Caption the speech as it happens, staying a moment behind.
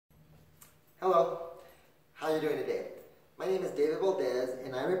Hello, how are you doing today? My name is David Valdez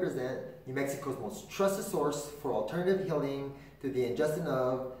and I represent New Mexico's most trusted source for alternative healing through the ingestion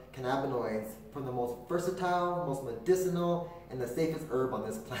of cannabinoids from the most versatile, most medicinal, and the safest herb on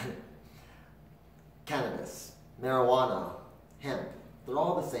this planet. Cannabis, marijuana, hemp, they're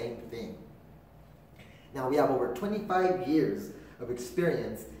all the same thing. Now we have over 25 years of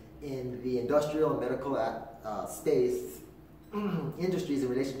experience in the industrial and medical space industries in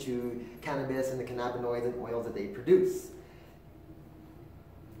relation to cannabis and the cannabinoids and oils that they produce.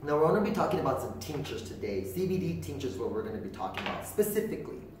 Now we're going to be talking about some tinctures today. CBD tinctures is what we're going to be talking about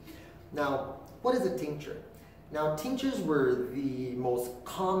specifically. Now, what is a tincture? Now, tinctures were the most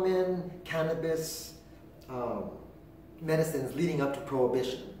common cannabis medicines leading up to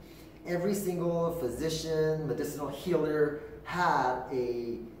Prohibition. Every single physician, medicinal healer had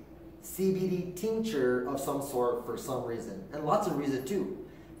a CBD tincture of some sort for some reason, and lots of reason too.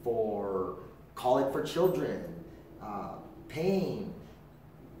 For colic for children, pain.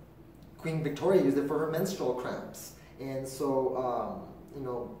 Queen Victoria used it for her menstrual cramps, and so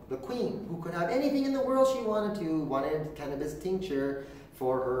the Queen, who could have anything in the world she wanted cannabis tincture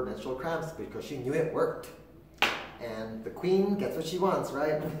for her menstrual cramps because she knew it worked. And the Queen gets what she wants,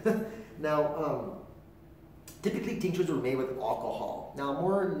 right? Now, typically tinctures were made with alcohol. Now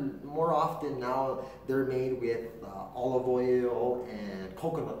more often now they're made with olive oil and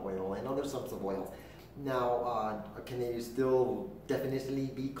coconut oil and other sorts of oils. Now, can they still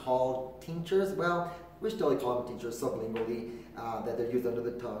definitionally be called tinctures? Well, we still call them tinctures sublingually, that they're used under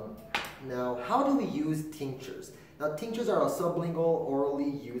the tongue. Now, how do we use tinctures? Now, tinctures are a sublingual, orally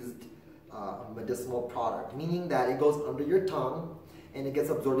used medicinal product, meaning that it goes under your tongue and it gets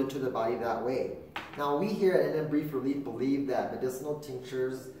absorbed into the body that way. Now, we here at NM Brief Relief believe that medicinal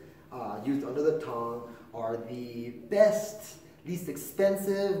tinctures used under the tongue are the best, least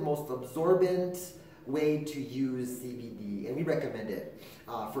expensive, most absorbent way to use CBD, and we recommend it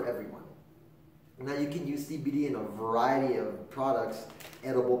for everyone. Now, you can use CBD in a variety of products,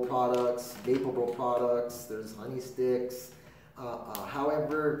 edible products, vapable products, there's honey sticks.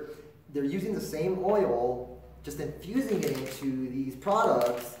 However, they're using the same oil, just infusing it into these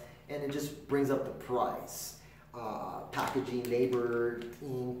products, and it just brings up the price. Packaging, labor,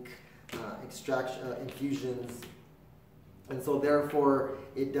 ink, extraction, infusions. And so therefore,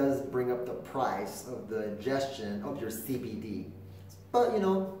 it does bring up the price of the ingestion of your CBD. But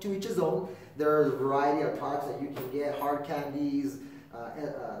to each his own. There's a variety of products that you can get, hard candies,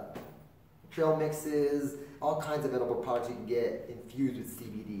 trail mixes, all kinds of edible products you can get infused with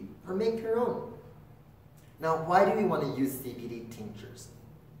CBD, or make your own. Now, why do we want to use CBD tinctures?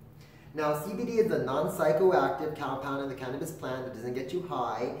 Now, CBD is a non-psychoactive compound in the cannabis plant that doesn't get you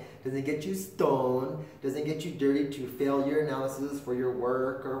high, doesn't get you stoned, doesn't get you dirty to fail your analysis for your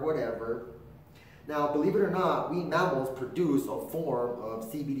work or whatever. Now, believe it or not, we mammals produce a form of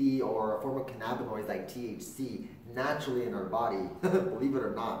CBD or a form of cannabinoids like THC naturally in our body. Believe it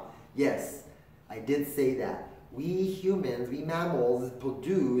or not. Yes, I did say that. We humans, we mammals,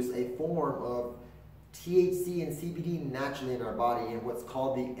 produce a form of THC and CBD naturally in our body in what's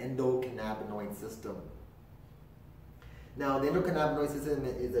called the endocannabinoid system. Now, the endocannabinoid system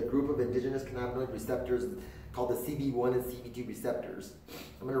is a group of indigenous cannabinoid receptors called the CB1 and CB2 receptors.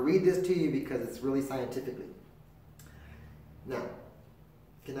 I'm going to read this to you because it's really scientifically. Now,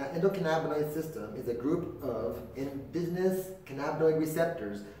 endocannabinoid system is a group of indigenous cannabinoid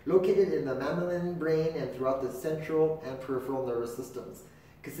receptors located in the mammalian brain and throughout the central and peripheral nervous systems,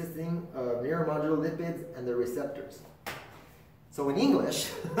 consisting of neuromodular lipids and their receptors. So in English,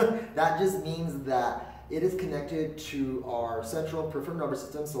 that just means that it is connected to our central peripheral nervous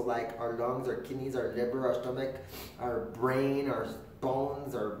system, so like our lungs, our kidneys, our liver, our stomach, our brain, our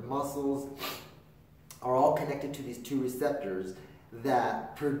bones, our muscles, are all connected to these two receptors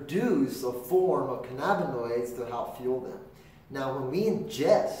that produce a form of cannabinoids to help fuel them. Now, when we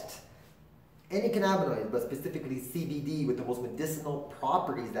ingest any cannabinoid, but specifically CBD with the most medicinal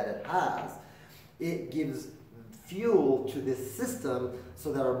properties that it has, it gives fuel to this system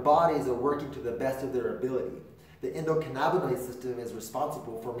so that our bodies are working to the best of their ability. The endocannabinoid system is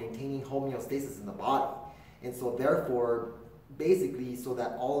responsible for maintaining homeostasis in the body. And so therefore, basically, so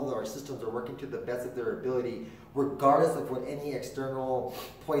that all of our systems are working to the best of their ability, regardless of what any external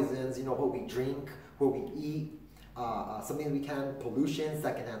poisons, what we drink, what we eat, something we can, pollution,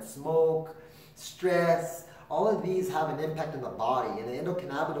 secondhand smoke, stress, all of these have an impact on the body, and the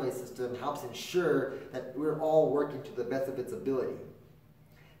endocannabinoid system helps ensure that we're all working to the best of its ability.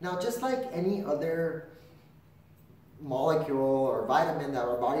 Now, just like any other molecule or vitamin that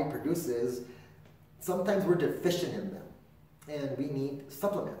our body produces, sometimes we're deficient in them, and we need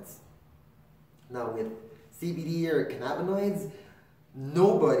supplements. Now with CBD or cannabinoids,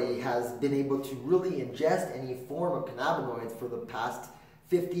 nobody has been able to really ingest any form of cannabinoids for the past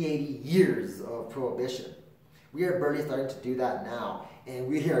 50, 80 years of prohibition. We are barely starting to do that now, and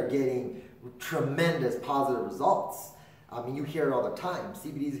we are getting tremendous positive results. I mean, you hear it all the time.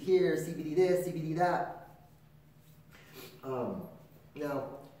 CBD's here, CBD this, CBD that. Now,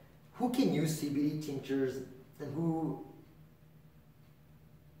 who can use CBD tinctures, and who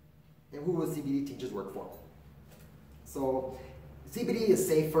will CBD tinctures work for? So, CBD is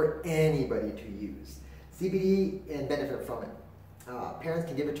safe for anybody to use. CBD and benefit from it. Parents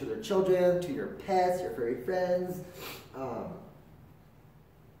can give it to their children, to your pets, your furry friends.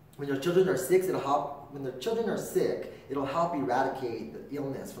 When your children are sick, it'll help eradicate the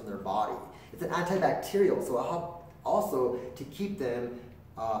illness from their body. It's an antibacterial, so it'll help also to keep them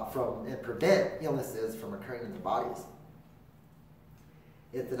and prevent illnesses from occurring in their bodies.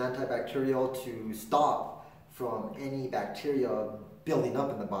 It's an antibacterial to stop from any bacteria building up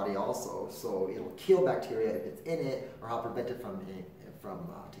in the body also, so it'll kill bacteria if it's in it, or help prevent it from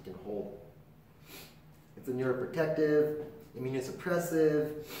taking hold. It's a neuroprotective,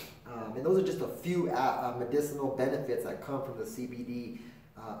 immunosuppressive, and those are just a few medicinal benefits that come from the CBD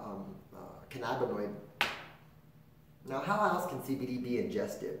cannabinoid. Now, how else can CBD be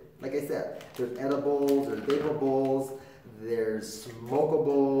ingested? Like I said, there's edibles, there's vaporables, there's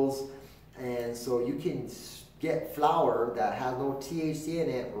smokables, and so you can get flower that has no THC in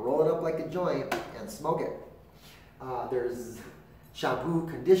it, roll it up like a joint, and smoke it. There's shampoo,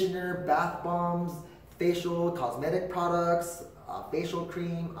 conditioner, bath bombs, facial, cosmetic products, facial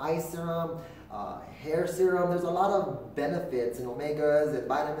cream, eye serum, hair serum. There's a lot of benefits and omegas and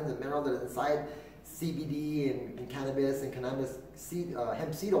vitamins and minerals that are inside CBD and cannabis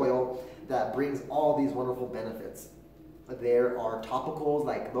hemp seed oil that brings all these wonderful benefits. There are topicals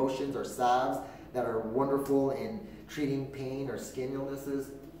like lotions or salves that are wonderful in treating pain or skin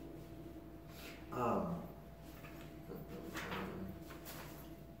illnesses.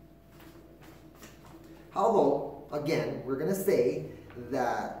 Although, again, we're going to say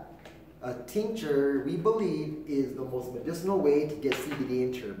that a tincture, we believe, is the most medicinal way to get CBD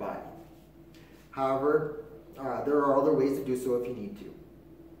into your body. However, there are other ways to do so if you need to.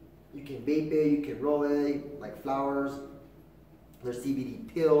 You can vape it, you can roll it, like flowers. There's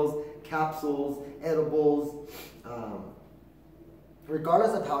CBD pills, capsules, edibles.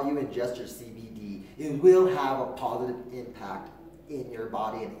 Regardless of how you ingest your CBD, it will have a positive impact in your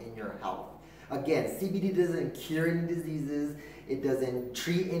body and in your health. Again, CBD doesn't cure any diseases, it doesn't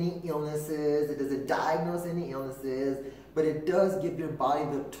treat any illnesses, it doesn't diagnose any illnesses, but it does give your body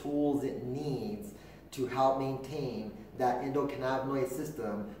the tools it needs to help maintain that endocannabinoid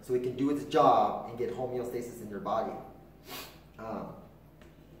system so it can do its job and get homeostasis in your body.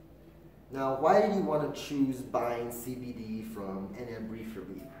 Now, why do you want to choose buying CBD from NM Brief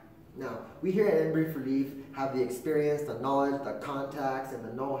Relief? Now, we here at NM Brief Relief have the experience, the knowledge, the contacts, and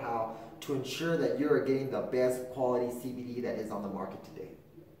the know-how to ensure that you're getting the best quality CBD that is on the market today.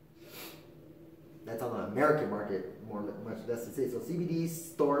 That's on the American market, much less to say. So CBD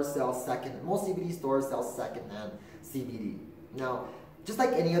stores sell most CBD stores sell secondhand CBD. Now, just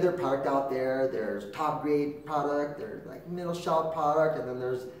like any other product out there, there's top grade product, there's like middle shelf product, and then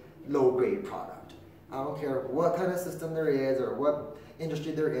there's low grade product. I don't care what kind of system there is or what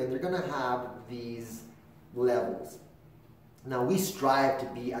industry they're in, they're gonna have these levels. Now, we strive to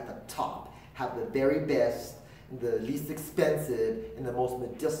be at the top, have the very best, the least expensive, and the most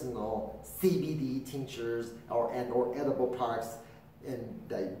medicinal CBD tinctures or edible products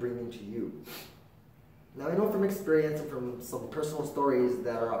that bring into you. Now, I know from experience and from some personal stories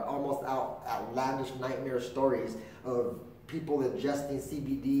that are almost outlandish nightmare stories of people ingesting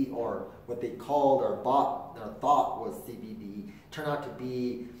CBD, or what they called or thought was CBD, turned out to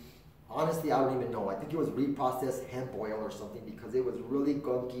be, honestly, I don't even know. I think it was reprocessed hemp oil or something, because it was really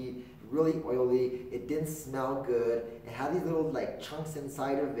gunky, really oily. It didn't smell good. It had these little like chunks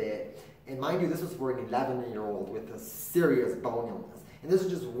inside of it. And mind you, this was for an 11-year-old with a serious bone illness. And this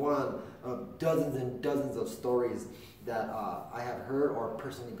is just one of dozens and dozens of stories that I have heard or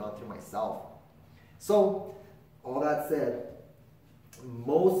personally gone through myself. So, all that said,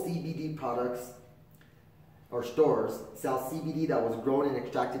 most CBD products or stores sell CBD that was grown and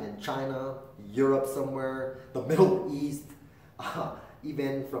extracted in China, Europe somewhere, the Middle East,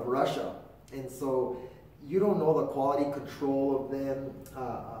 even from Russia. And so you don't know the quality control of them.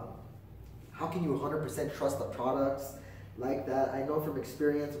 How can you 100% trust the products like that? I know from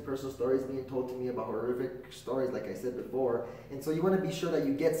experience and personal stories being told to me about horrific stories, like I said before. And so you want to be sure that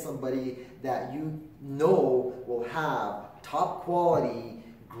you get somebody that you know will have top quality,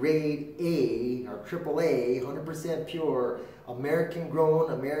 grade A or AAA, 100% pure, American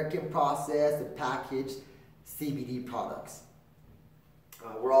grown, American processed, and packaged CBD products.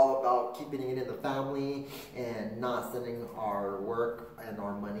 We're all about keeping it in the family and not sending our work and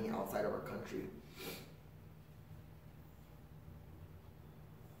our money outside of our country.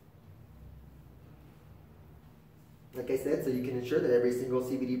 Like I said, so you can ensure that every single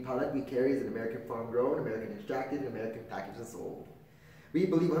CBD product we carry is an American farm grown, American extracted, and American packaged and sold. We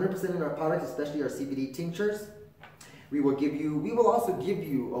believe 100% in our products, especially our CBD tinctures. We will also give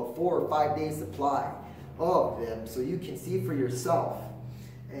you a 4 or 5 day supply of them so you can see for yourself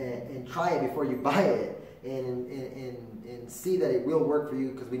and try it before you buy it and see that it will work for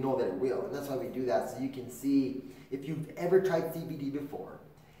you, because we know that it will. And that's why we do that, so you can see if you've ever tried CBD before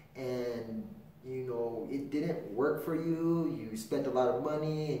and you know it didn't work for you, you spent a lot of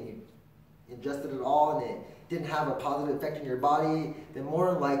money and you ingested it all and it didn't have a positive effect in your body, then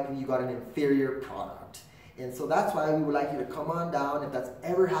more than likely you got an inferior product. And so that's why we would like you to come on down. If that's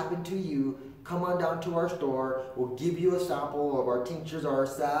ever happened to you, come on down to our store. We'll give you a sample of our tinctures or our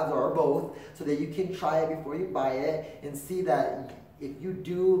salves or both so that you can try it before you buy it and see that if you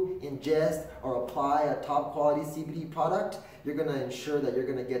do ingest or apply a top quality CBD product, you're going to ensure that you're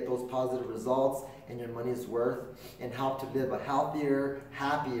going to get those positive results and your money's worth and help to live a healthier,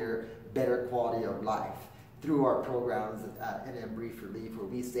 happier, better quality of life through our programs at NM Brief Relief, where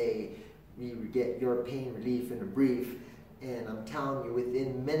we say we get your pain relief in a brief. And I'm telling you,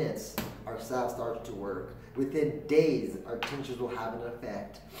 within minutes, our salve starts to work. Within days, our tinctures will have an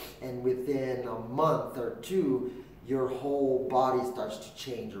effect. And within a month or two, your whole body starts to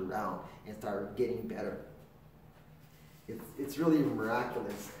change around and start getting better. It's really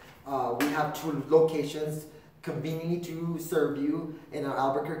miraculous. We have 2 locations conveniently to serve you in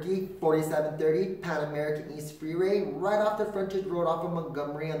Albuquerque, 4730 Pan American East Freeway, right off the frontage road off of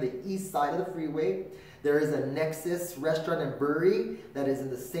Montgomery on the east side of the freeway. There is a Nexus restaurant and brewery that is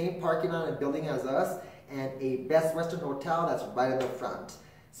in the same parking lot and building as us, and a Best Western Hotel that's right in the front.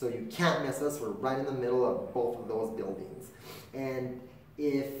 So you can't miss us. We're right in the middle of both of those buildings. And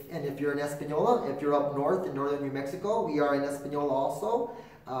if you're in Espanola, if you're up north in northern New Mexico, we are in Espanola also.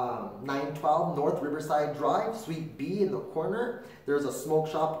 912 North Riverside Drive, Suite B in the corner. There's a smoke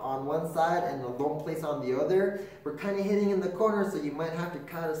shop on one side and a Lone Place on the other. We're kind of hitting in the corner, so you might have to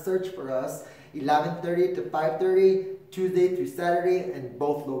kind of search for us. 11:30 to 5:30, Tuesday through Saturday, in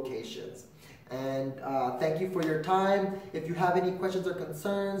both locations. And thank you for your time. If you have any questions or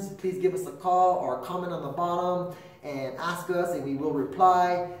concerns, please give us a call or a comment on the bottom and ask us, and we will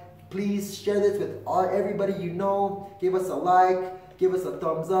reply. Please share this with everybody you know. Give us a like, give us a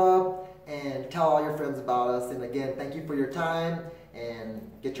thumbs up, and tell all your friends about us. And again, thank you for your time,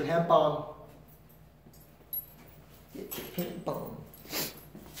 and get your hemp on. Get your hemp on.